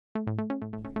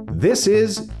This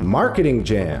is Marketing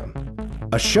Jam,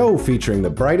 a show featuring the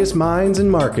brightest minds in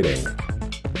marketing.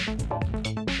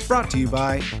 Brought to you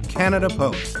by Canada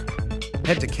Post.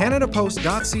 Head to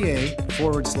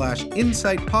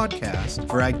canadapost.ca/insight podcast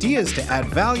for ideas to add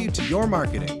value to your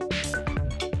marketing.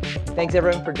 Thanks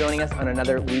everyone for joining us on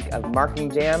another week of Marketing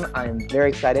Jam. I'm very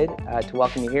excited to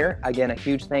welcome you here. Again, a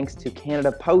huge thanks to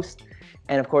Canada Post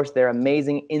and of course their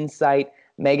amazing Insight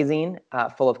magazine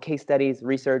full of case studies,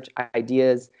 research,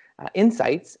 ideas,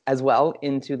 insights as well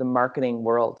into the marketing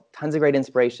world. Tons of great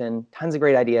inspiration, tons of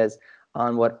great ideas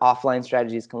on what offline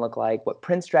strategies can look like, what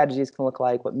print strategies can look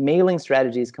like, what mailing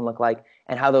strategies can look like,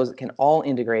 and how those can all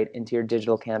integrate into your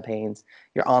digital campaigns,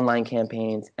 your online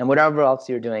campaigns, and whatever else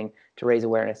you're doing to raise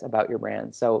awareness about your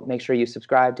brand. So make sure you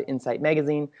subscribe to Insight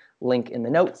Magazine, link in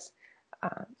the notes.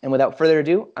 And without further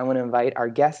ado, I want to invite our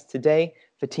guest today,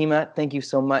 Fatima. Thank you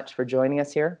so much for joining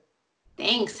us here.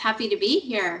 Thanks. Happy to be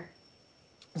here.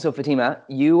 So Fatima,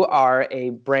 you are a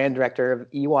brand director of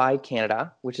EY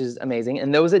Canada, which is amazing.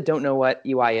 And those that don't know what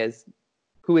EY is,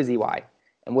 who is EY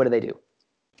and what do they do?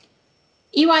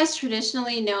 EY is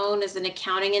traditionally known as an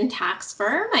accounting and tax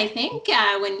firm, I think,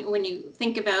 when you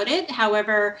think about it.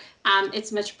 However,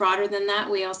 it's much broader than that.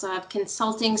 We also have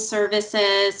consulting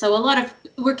services. So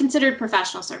we're considered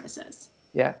professional services.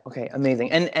 Yeah. Okay.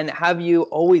 Amazing. And have you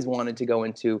always wanted to go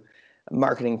into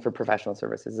marketing for professional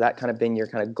services? Has that kind of been your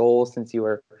kind of goal since you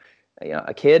were,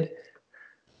 a kid?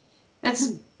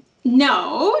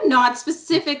 No, not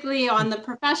specifically on the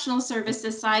professional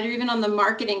services side or even on the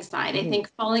marketing side. I think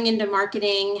falling into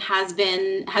marketing has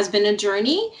been a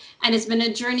journey, and it's been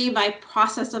a journey by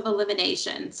process of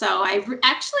elimination. So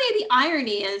the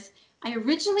irony is I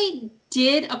originally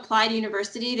did apply to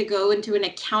university to go into an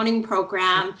accounting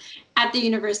program at the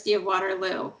University of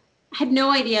Waterloo. I had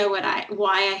no idea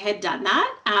why I had done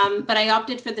that, but I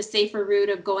opted for the safer route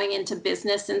of going into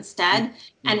business instead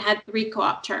and had 3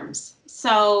 co-op terms.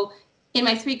 So in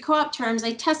my 3 co-op terms,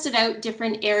 I tested out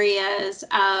different areas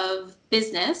of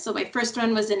business. So my first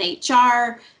one was in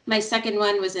HR, my second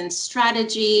one was in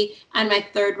strategy, and my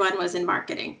third one was in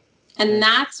marketing. And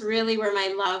that's really where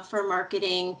my love for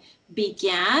marketing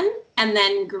began and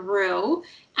then grew.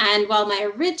 And while my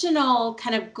original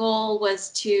kind of goal was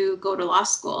to go to law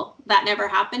school, that never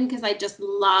happened because I just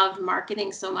loved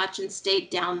marketing so much and stayed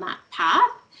down that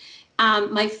path.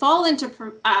 My fall into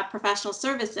professional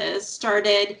services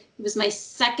started, it was my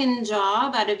second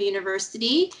job out of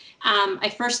university. I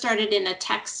first started in a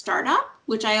tech startup,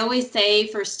 which I always say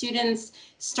for students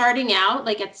starting out,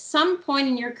 like at some point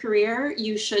in your career,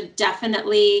 you should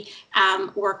definitely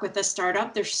work with a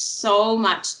startup. There's so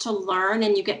much to learn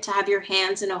and you get to have your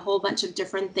hands in a whole bunch of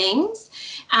different things.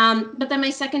 But then my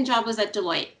second job was at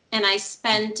Deloitte. And I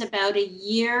spent about a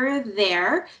year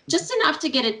there, just enough to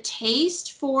get a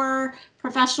taste for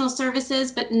professional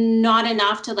services, but not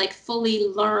enough to like fully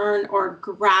learn or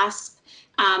grasp,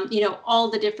 all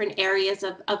the different areas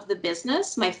of the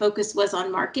business. My focus was on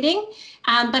marketing,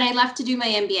 but I left to do my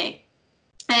MBA.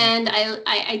 And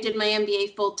I did my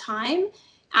MBA full time.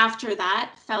 After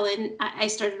that, I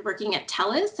started working at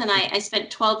TELUS, and I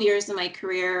spent 12 years of my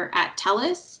career at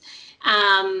TELUS.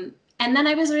 And then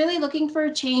I was really looking for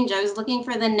a change. I was looking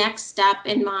for the next step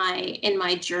in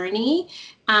my journey.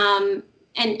 And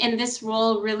this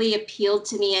role really appealed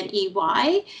to me at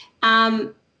EY.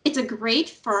 It's a great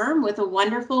firm with a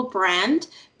wonderful brand,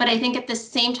 but I think at the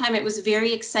same time, it was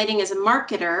very exciting as a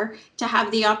marketer to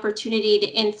have the opportunity to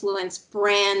influence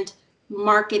brand,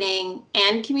 marketing,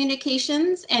 and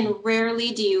communications. And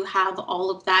rarely do you have all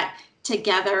of that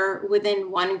together within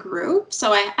one group.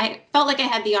 So I felt like I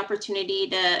had the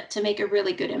opportunity to make a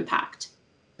really good impact.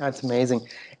 That's amazing.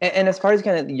 And as far as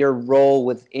kind of your role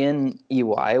within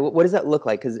EY, what does that look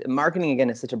like? Because marketing,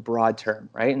 again, is such a broad term,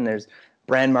 right? And there's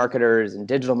brand marketers and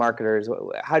digital marketers.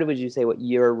 How would you say what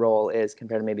your role is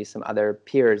compared to maybe some other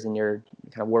peers in your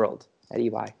kind of world at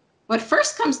EY? What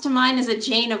first comes to mind is a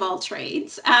Jane of all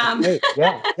trades.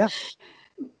 Yeah.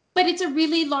 But it's a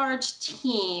really large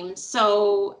team.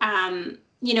 So,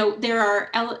 there are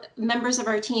members of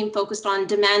our team focused on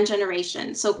demand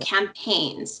generation, so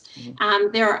campaigns.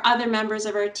 There are other members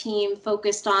of our team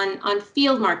focused on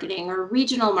field marketing or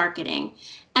regional marketing.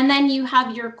 And then you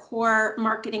have your core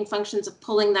marketing functions of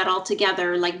pulling that all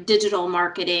together, like digital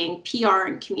marketing, PR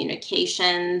and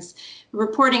communications,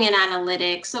 reporting and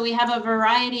analytics. So we have a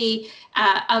variety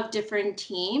of different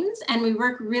teams, and we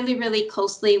work really, really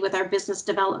closely with our business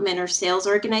development or sales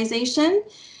organization.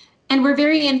 And we're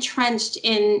very entrenched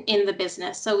in the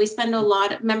business. So we spend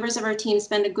members of our team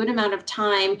spend a good amount of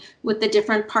time with the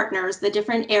different partners, the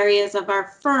different areas of our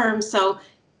firm. So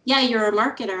yeah, you're a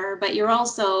marketer, but you're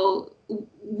also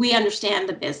we understand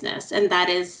the business, and that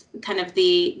is kind of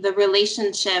the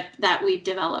relationship that we've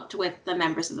developed with the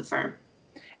members of the firm.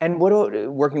 And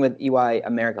working with EY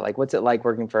America, like what's it like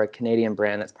working for a Canadian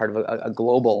brand that's part of a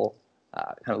global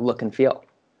kind of look and feel?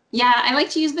 Yeah, I like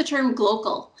to use the term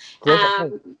global.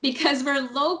 Global. Because we're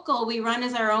local, we run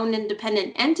as our own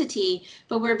independent entity,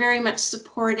 but we're very much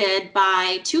supported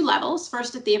by two levels,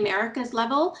 first at the Americas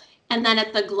level and then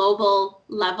at the global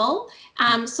level.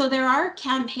 So there are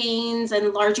campaigns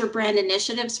and larger brand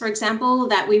initiatives, for example,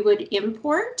 that we would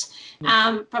import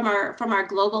from our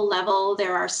global level.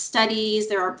 There are studies,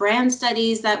 there are brand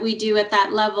studies that we do at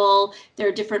that level. There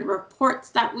are different reports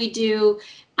that we do.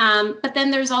 But then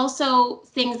there's also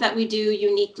things that we do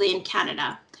uniquely in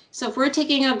Canada. So if we're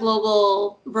taking a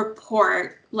global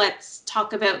report, let's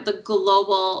talk about the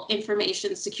Global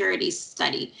Information Security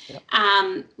Study.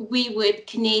 Yep. We would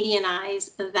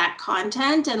Canadianize that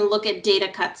content and look at data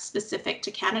cuts specific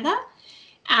to Canada.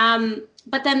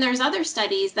 But then there's other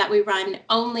studies that we run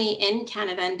only in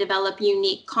Canada and develop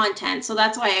unique content. So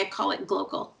that's why I call it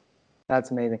global.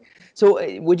 That's amazing. So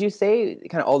would you say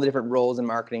kind of all the different roles in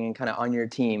marketing and kind of on your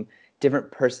team,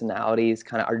 different personalities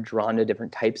kind of are drawn to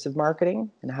different types of marketing?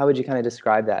 And how would you kind of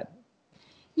describe that?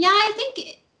 Yeah, I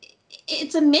think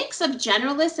it's a mix of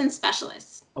generalists and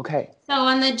specialists. Okay. So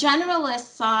on the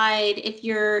generalist side, if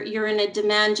you're in a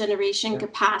demand generation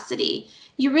capacity,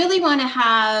 you really want to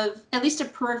have at least a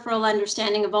peripheral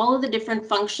understanding of all of the different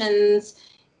functions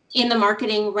in the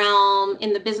marketing realm,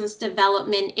 in the business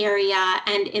development area,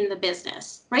 and in the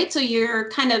business, right? So you're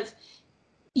kind of,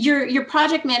 you're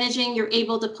project managing, you're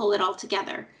able to pull it all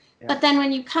together. Yeah. But then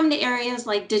when you come to areas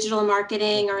like digital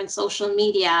marketing or in social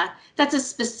media, that's a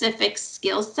specific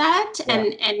skill set. Yeah.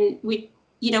 And we've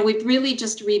really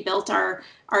just rebuilt our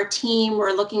team.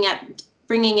 We're looking at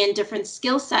bringing in different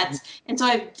skill sets. And so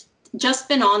I've just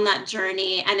been on that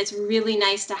journey, and it's really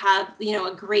nice to have,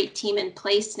 a great team in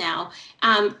place now.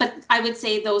 But I would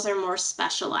say those are more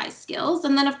specialized skills.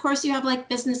 And then of course you have like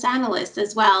business analysts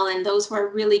as well, and those who are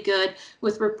really good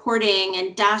with reporting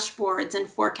and dashboards and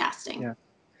forecasting. Yeah.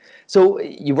 So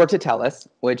you worked at TELUS,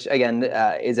 which again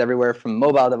is everywhere from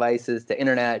mobile devices to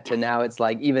internet to now it's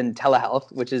like even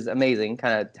telehealth, which is amazing.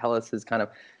 Kind of TELUS is kind of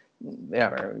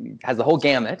has the whole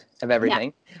gamut of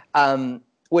everything. Yeah.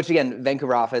 Which again,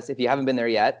 Vancouver office, if you haven't been there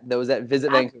yet, those that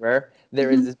visit Vancouver, there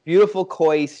is this beautiful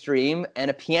koi stream and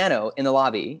a piano in the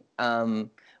lobby,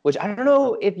 which I don't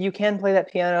know if you can play that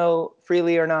piano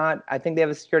freely or not. I think they have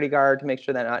a security guard to make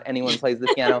sure that not anyone plays the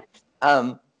piano.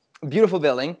 Beautiful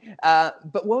building.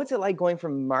 But what was it like going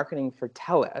from marketing for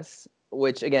TELUS,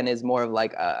 which again is more of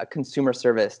like a consumer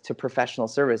service, to professional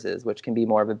services, which can be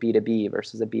more of a B2B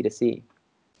versus a B2C?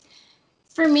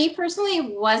 For me personally,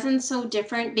 it wasn't so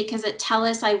different because at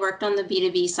TELUS, I worked on the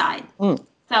B2B side. So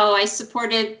I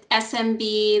supported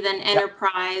SMB, then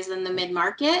enterprise, and the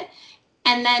mid-market.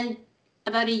 And then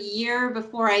about a year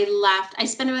before I left, I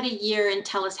spent about a year in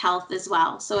TELUS Health as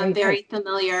well. So I'm very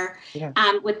familiar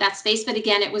with that space. But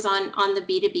again, it was on the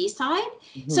B2B side.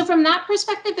 So from that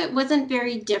perspective, it wasn't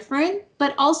very different.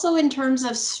 But also in terms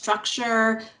of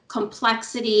structure,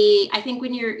 complexity, I think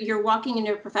when you're walking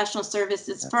into a professional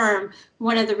services firm,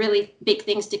 one of the really big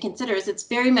things to consider is it's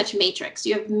very much matrix.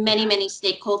 You have many, many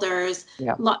stakeholders,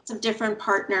 lots of different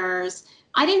partners.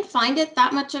 I didn't find it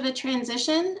that much of a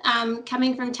transition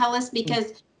coming from TELUS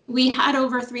because we had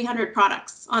over 300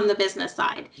 products on the business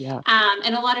side.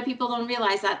 And a lot of people don't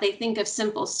realize that. They think of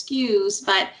simple SKUs,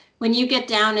 but when you get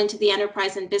down into the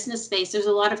enterprise and business space, there's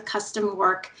a lot of custom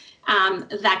work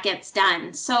that gets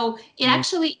done. So it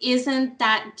actually isn't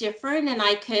that different, and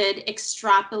I could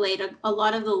extrapolate a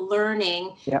lot of the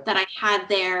learning that I had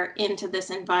there into this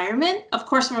environment. Of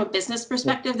course, from a business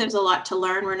perspective, there's a lot to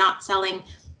learn. We're not selling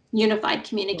unified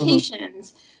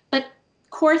communications, but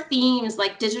core themes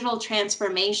like digital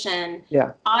transformation,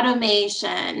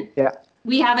 automation.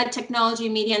 We have a technology,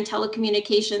 media, and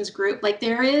telecommunications group. Like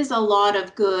there is a lot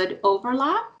of good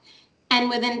overlap. And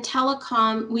within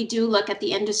telecom, we do look at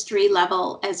the industry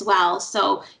level as well.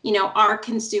 So, our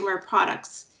consumer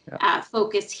products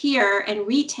focus here and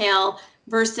retail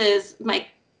versus my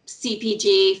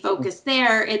CPG focus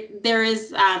there. There's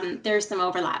some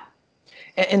overlap.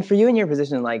 And for you in your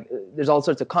position, like there's all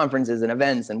sorts of conferences and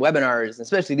events and webinars,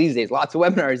 especially these days, lots of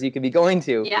webinars you could be going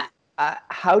to.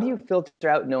 How do you filter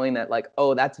out knowing that like,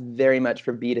 oh, that's very much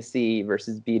for B2C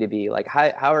versus B2B? Like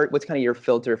what's kind of your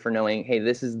filter for knowing, hey,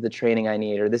 this is the training I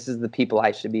need, or this is the people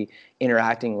I should be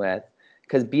interacting with?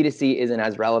 Because B2C isn't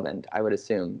as relevant, I would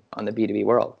assume, on the B2B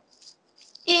world.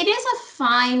 It is a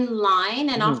fine line,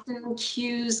 and often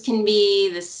cues can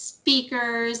be the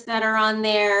speakers that are on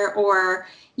there, or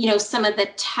some of the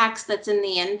text that's in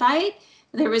the invite.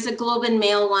 There was a Globe and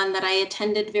Mail one that I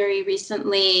attended very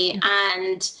recently,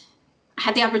 and I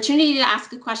had the opportunity to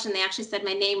ask a question. They actually said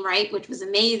my name right, which was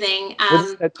amazing.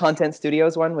 Was this the Content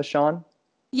Studios one with Sean?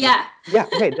 Yeah. Yeah.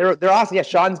 Okay. They're awesome. Yeah.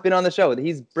 Sean's been on the show.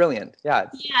 He's brilliant. Yeah.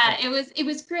 Yeah. It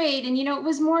was great, and it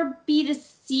was more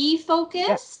B2C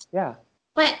focused. Yeah.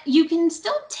 But you can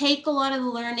still take a lot of the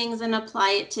learnings and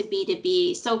apply it to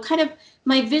B2B. So kind of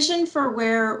my vision for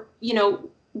where,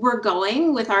 we're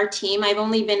going with our team, I've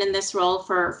only been in this role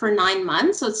for 9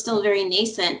 months, so it's still very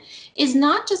nascent, is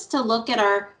not just to look at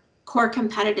our core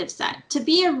competitive set, to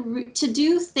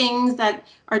do things that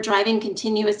are driving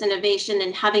continuous innovation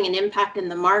and having an impact in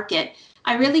the market.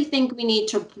 I really think we need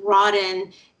to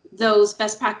broaden those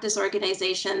best practice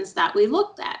organizations that we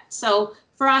looked at. So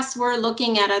for us, we're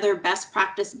looking at other best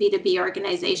practice B2B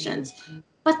organizations.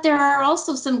 But there are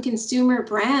also some consumer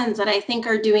brands that I think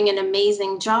are doing an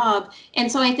amazing job.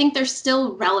 And so I think they're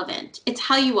still relevant. It's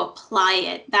how you apply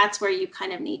it. That's where you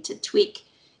kind of need to tweak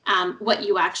what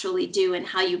you actually do and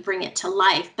how you bring it to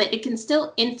life. But it can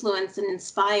still influence and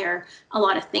inspire a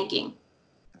lot of thinking.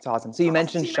 That's awesome. So you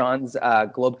mentioned Sean's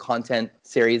Globe content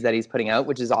series that he's putting out,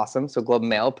 which is awesome. So Globe and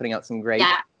Mail putting out some great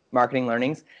marketing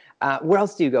learnings. Where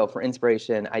else do you go for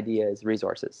inspiration, ideas,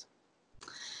 resources?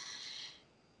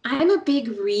 I'm a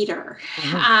big reader.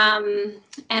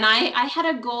 And I had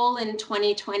a goal in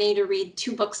 2020 to read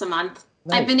 2 books a month.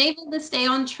 Nice. I've been able to stay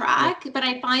on track, but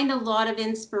I find a lot of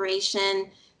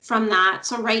inspiration from that.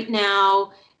 So right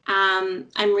now,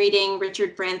 I'm reading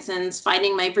Richard Branson's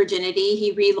Finding My Virginity.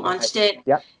 He relaunched it.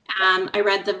 Yep. I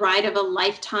read The Ride of a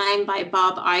Lifetime by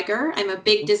Bob Iger. I'm a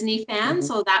big Disney fan,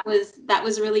 so that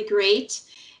was really great.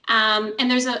 And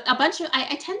there's a bunch of,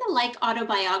 I tend to like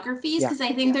autobiographies because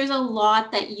I think there's a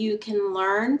lot that you can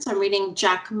learn. So I'm reading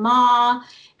Jack Ma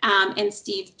and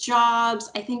Steve Jobs.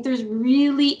 I think there's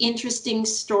really interesting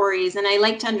stories, and I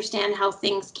like to understand how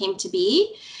things came to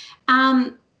be.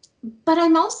 But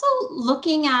I'm also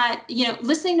looking at,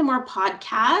 listening to more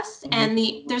podcasts, and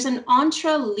there's an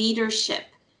Entre Leadership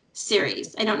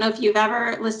series. I don't know if you've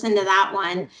ever listened to that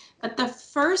one, but the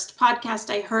first podcast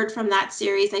I heard from that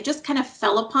series, I just kind of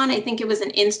fell upon. I think it was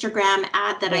an Instagram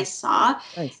ad that I saw.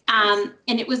 Nice. And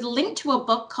it was linked to a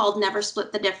book called Never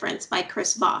Split the Difference by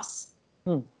Chris Voss.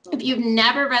 If you've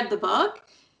never read the book,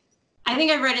 I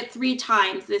think I've read it 3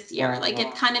 times this year. Like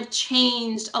it kind of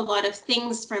changed a lot of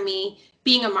things for me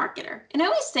being a marketer. And I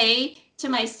always say to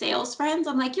my sales friends,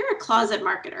 I'm like, you're a closet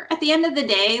marketer. At the end of the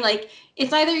day, like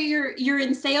it's either you're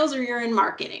in sales or you're in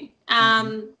marketing.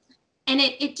 And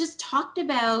it just talked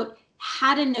about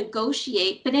how to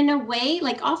negotiate, but in a way,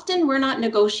 like often we're not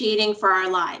negotiating for our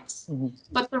lives.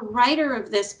 But the writer of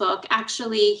this book,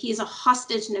 actually, he's a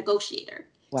hostage negotiator.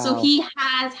 Wow. So he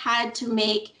has had to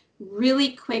make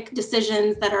really quick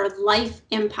decisions that are life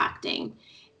impacting.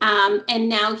 And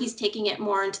now he's taking it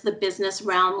more into the business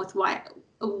realm with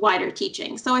wider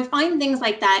teaching. So I find things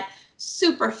like that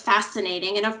super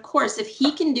fascinating. And of course, if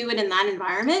he can do it in that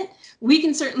environment, we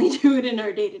can certainly do it in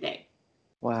our day-to-day.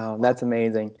 Wow, that's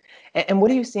amazing. And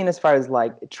what are you seeing as far as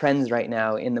like trends right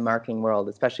now in the marketing world,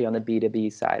 especially on the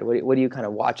B2B side? What are you kind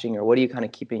of watching, or what are you kind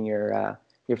of keeping your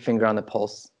finger on the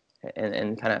pulse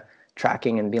and kind of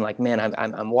tracking and being like, man,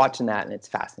 I'm watching that and it's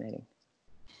fascinating?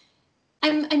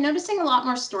 I'm noticing a lot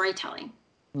more storytelling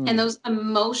and those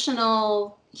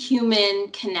emotional human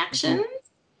connections.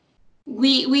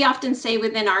 We often say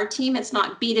within our team, it's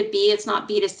not B2B, it's not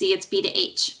B2C, it's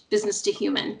B2H, business to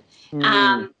human.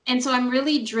 And so I'm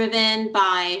really driven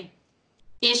by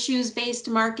issues-based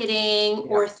marketing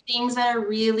or things that are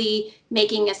really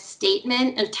making a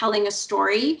statement and telling a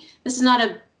story. This is not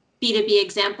a B2B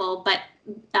example, but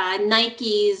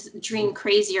Nike's Dream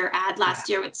Crazier ad last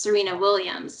year with Serena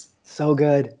Williams. So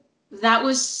good. That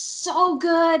was so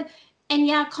good. And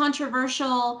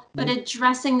controversial, but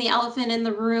addressing the elephant in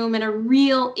the room and a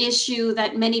real issue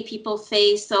that many people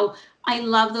face. So I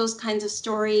love those kinds of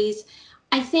stories.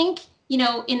 I think, in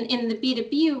the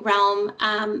B2B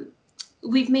realm,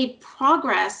 we've made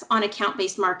progress on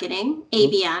account-based marketing,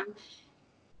 ABM,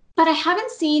 but I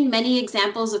haven't seen many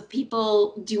examples of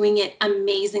people doing it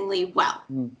amazingly well.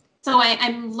 So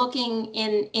I'm looking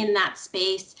in that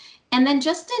space. And then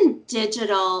just in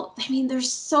digital, I mean,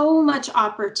 there's so much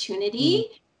opportunity,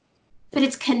 but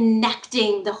it's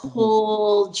connecting the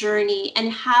whole journey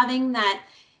and having that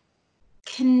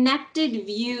connected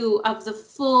view of the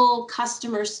full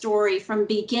customer story from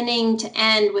beginning to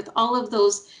end with all of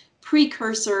those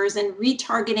precursors and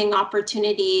retargeting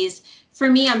opportunities. For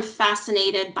me, I'm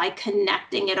fascinated by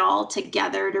connecting it all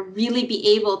together to really be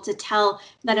able to tell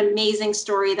that amazing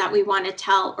story that we want to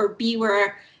tell, or be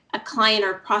where a client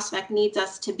or prospect needs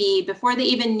us to be before they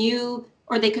even knew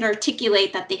or they could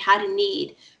articulate that they had a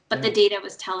need, but the data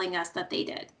was telling us that they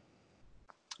did.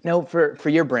 Now, for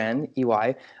your brand,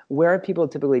 EY, where are people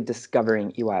typically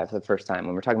discovering EY for the first time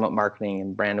when we're talking about marketing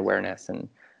and brand awareness? And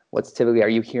what's typically are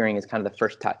you hearing is kind of the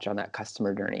first touch on that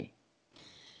customer journey?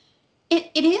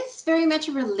 It is very much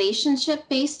a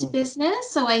relationship-based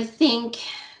business. So I think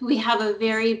we have a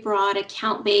very broad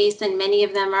account base, and many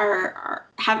of them our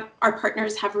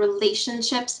partners have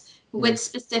relationships with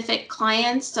specific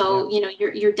clients. So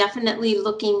you're definitely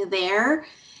looking there.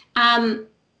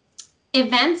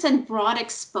 Events and broad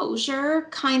exposure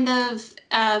kind of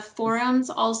forums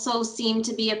also seem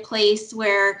to be a place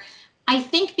where I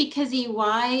think, because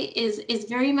EY is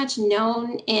very much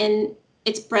known in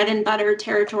its bread and butter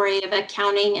territory of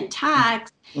accounting and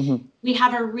tax, we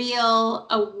have a real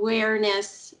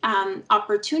awareness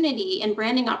opportunity and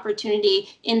branding opportunity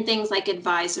in things like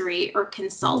advisory or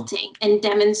consulting, and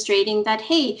demonstrating that,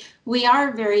 hey, we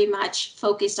are very much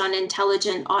focused on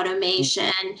intelligent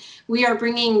automation. We are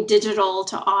bringing digital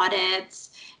to audits.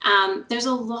 There's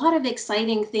a lot of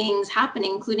exciting things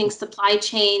happening, including supply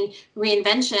chain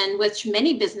reinvention, which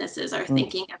many businesses are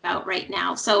thinking about right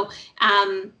now. So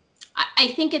I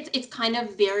think it's kind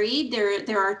of varied.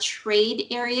 There are trade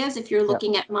areas if you're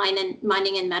looking at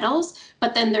mining and metals,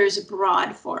 but then there's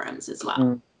broad forums as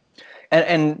well.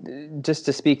 And just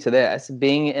to speak to this,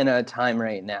 being in a time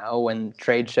right now when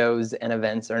trade shows and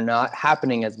events are not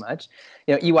happening as much,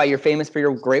 EY, you're famous for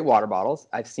your great water bottles.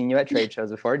 I've seen you at trade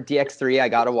shows before. DX3, I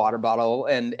got a water bottle,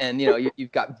 and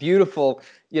you've got beautiful,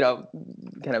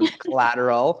 kind of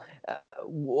collateral.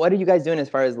 What are you guys doing as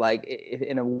far as, like,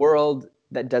 in a world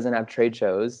that doesn't have trade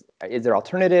shows? Is there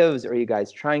alternatives? Or are you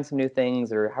guys trying some new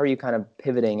things, or how are you kind of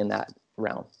pivoting in that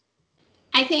realm?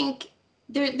 I think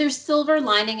there's silver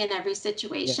lining in every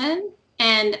situation.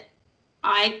 And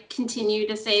I continue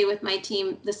to say with my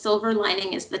team, the silver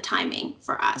lining is the timing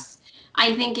for us.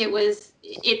 I think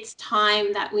it's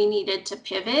time that we needed to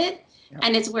pivot,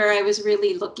 and it's where I was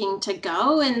really looking to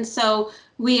go. And so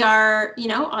we are,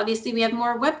 obviously we have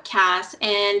more webcasts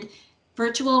and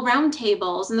virtual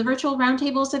roundtables, and the virtual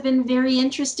roundtables have been very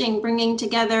interesting, bringing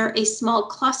together a small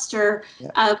cluster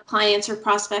of clients or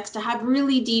prospects to have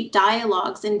really deep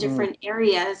dialogues in different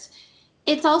areas.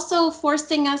 It's also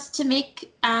forcing us to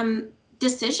make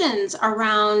decisions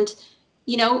around,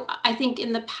 I think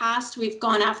in the past we've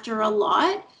gone after a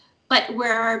lot, but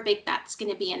where are our big bets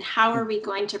going to be, and how are we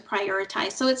going to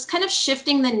prioritize? So it's kind of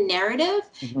shifting the narrative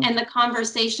and the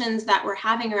conversations that we're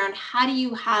having around how do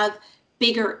you have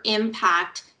bigger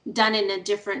impact done in a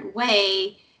different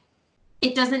way.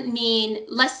 It doesn't mean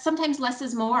less, sometimes less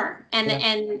is more,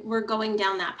 and we're going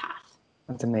down that path.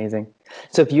 That's amazing.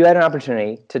 So if you had an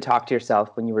opportunity to talk to yourself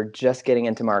when you were just getting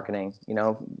into marketing,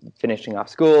 finishing off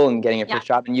school and getting your first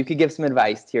job, and you could give some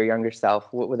advice to your younger self,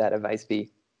 what would that advice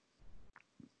be?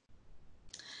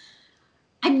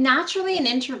 I'm naturally an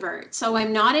introvert, so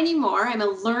I'm not anymore. I'm a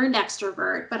learned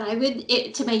extrovert, but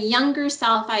to my younger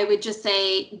self, I would just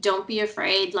say, don't be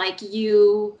afraid. Like,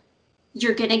 you're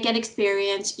going to get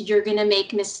experience. You're going to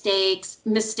make mistakes.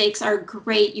 Mistakes are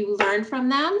great. You learn from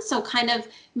them. So kind of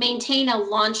maintain a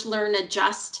launch, learn,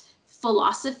 adjust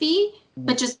philosophy,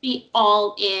 but just be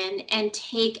all in and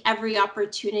take every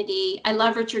opportunity. I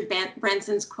love Richard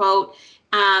Branson's quote.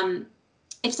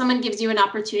 If someone gives you an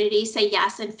opportunity, say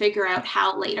yes and figure out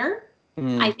how later.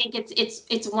 I think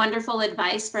it's wonderful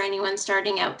advice for anyone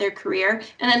starting out their career.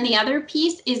 And then the other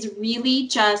piece is really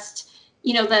just,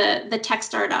 the tech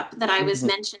startup that I was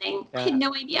mentioning. I had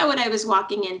no idea what I was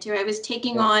walking into. I was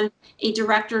taking on a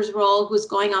director's role who was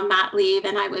going on mat leave,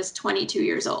 and I was 22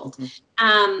 years old.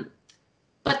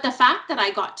 But the fact that I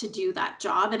got to do that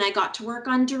job, and I got to work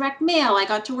on direct mail, I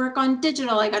got to work on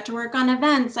digital, I got to work on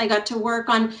events, I got to work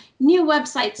on new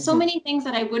websites, so many things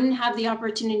that I wouldn't have the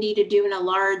opportunity to do in a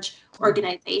large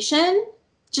organization.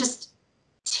 Just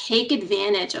take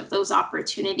advantage of those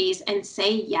opportunities and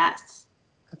say yes.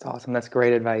 That's awesome. That's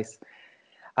great advice.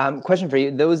 Question for you.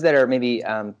 Those that are maybe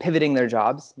pivoting their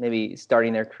jobs, maybe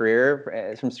starting their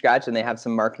career from scratch, and they have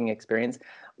some marketing experience,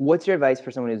 what's your advice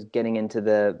for someone who's getting into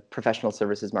the professional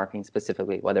services marketing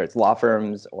specifically, whether it's law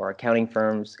firms or accounting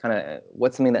firms? Kind of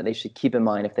what's something that they should keep in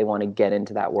mind if they want to get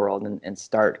into that world and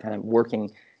start kind of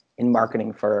working in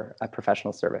marketing for a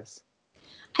professional service?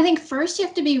 I think first you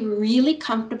have to be really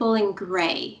comfortable in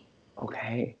gray.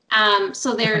 Okay.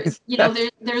 So there's,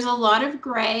 there's a lot of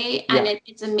gray, and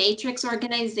it's a matrix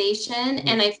organization,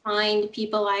 and I find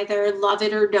people either love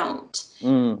it or don't.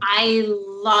 I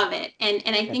love it. And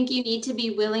I think you need to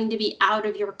be willing to be out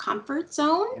of your comfort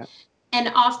zone. Yeah. And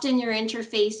often you're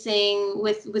interfacing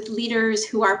with leaders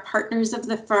who are partners of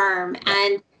the firm,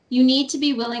 and you need to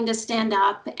be willing to stand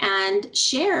up and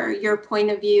share your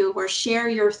point of view or share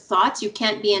your thoughts. You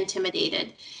can't be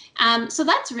intimidated. So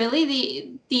that's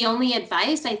really the only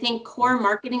advice. I think core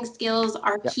marketing skills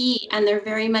are key, and they're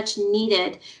very much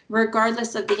needed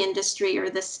regardless of the industry or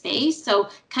the space. So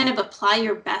kind of apply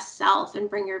your best self and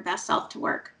bring your best self to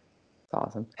work.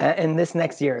 Awesome. And this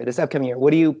upcoming year,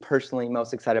 what are you personally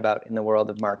most excited about in the world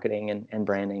of marketing and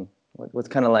branding? What's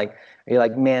kind of like, are you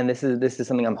like, man, this is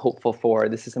something I'm hopeful for.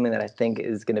 This is something that I think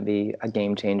is going to be a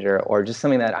game changer, or just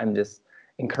something that I'm just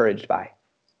encouraged by?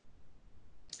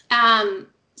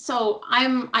 So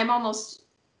I'm almost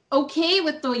okay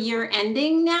with the year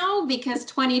ending now, because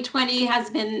 2020 has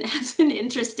been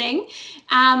interesting.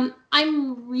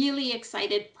 I'm really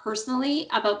excited personally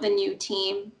about the new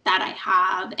team that I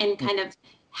have, and kind of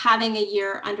having a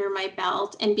year under my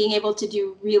belt and being able to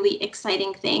do really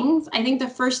exciting things. I think the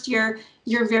first year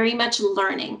you're very much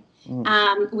learning.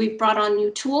 We've brought on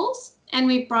new tools, and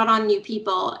we've brought on new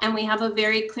people, and we have a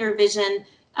very clear vision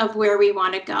of where we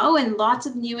want to go, and lots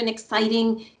of new and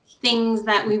exciting things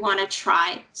that we want to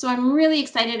try. So I'm really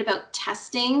excited about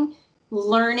testing,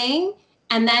 learning,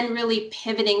 and then really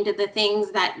pivoting to the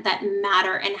things that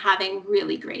matter and having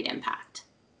really great impact.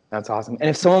 That's awesome. And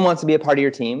if someone wants to be a part of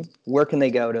your team, where can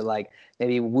they go to like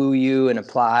maybe woo you and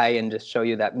apply and just show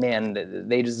you that, man,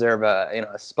 they deserve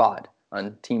a spot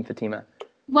on Team Fatima?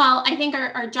 Well, I think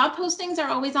our job postings are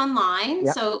always online,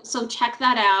 so check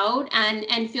that out,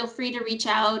 and feel free to reach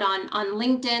out on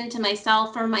LinkedIn to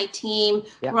myself or my team.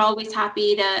 We're always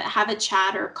happy to have a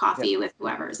chat or coffee with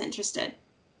whoever is interested.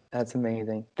 That's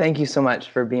amazing. Thank you so much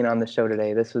for being on the show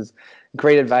today. This was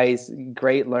great advice,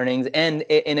 great learnings, and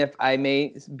if I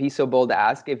may be so bold to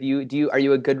ask, are you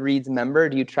a Goodreads member?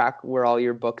 Do you track where all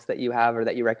your books that you have or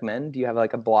that you recommend? Do you have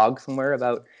like a blog somewhere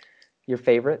about your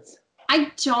favorites? I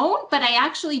don't, but I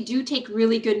actually do take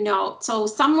really good notes. So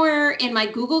somewhere in my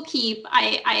Google Keep,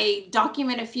 I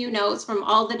document a few notes from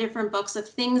all the different books of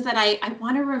things that I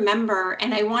want to remember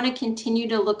and I want to continue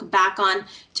to look back on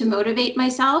to motivate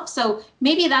myself. So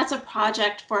maybe that's a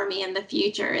project for me in the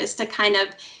future, is to kind of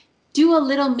do a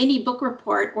little mini book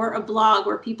report or a blog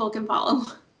where people can follow.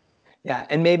 Yeah,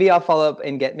 and maybe I'll follow up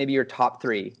and get maybe your top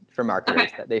 3 for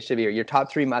marketers that they should be your top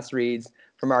 3 must reads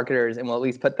for marketers, and we'll at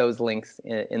least put those links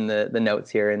in the notes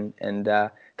here, and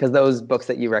because those books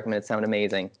that you recommended sound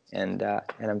amazing, and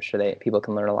I'm sure people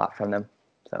can learn a lot from them.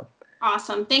 So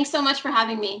awesome! Thanks so much for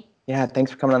having me. Yeah,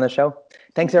 thanks for coming on the show.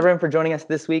 Thanks everyone for joining us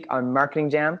this week on Marketing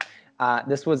Jam.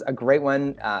 This was a great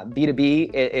one.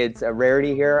 B2B, it's a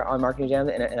rarity here on Marketing Jam,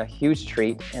 and a huge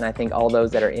treat. And I think all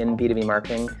those that are in B2B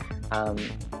marketing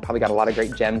probably got a lot of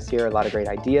great gems here, a lot of great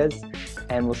ideas.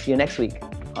 And we'll see you next week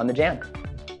on the Jam.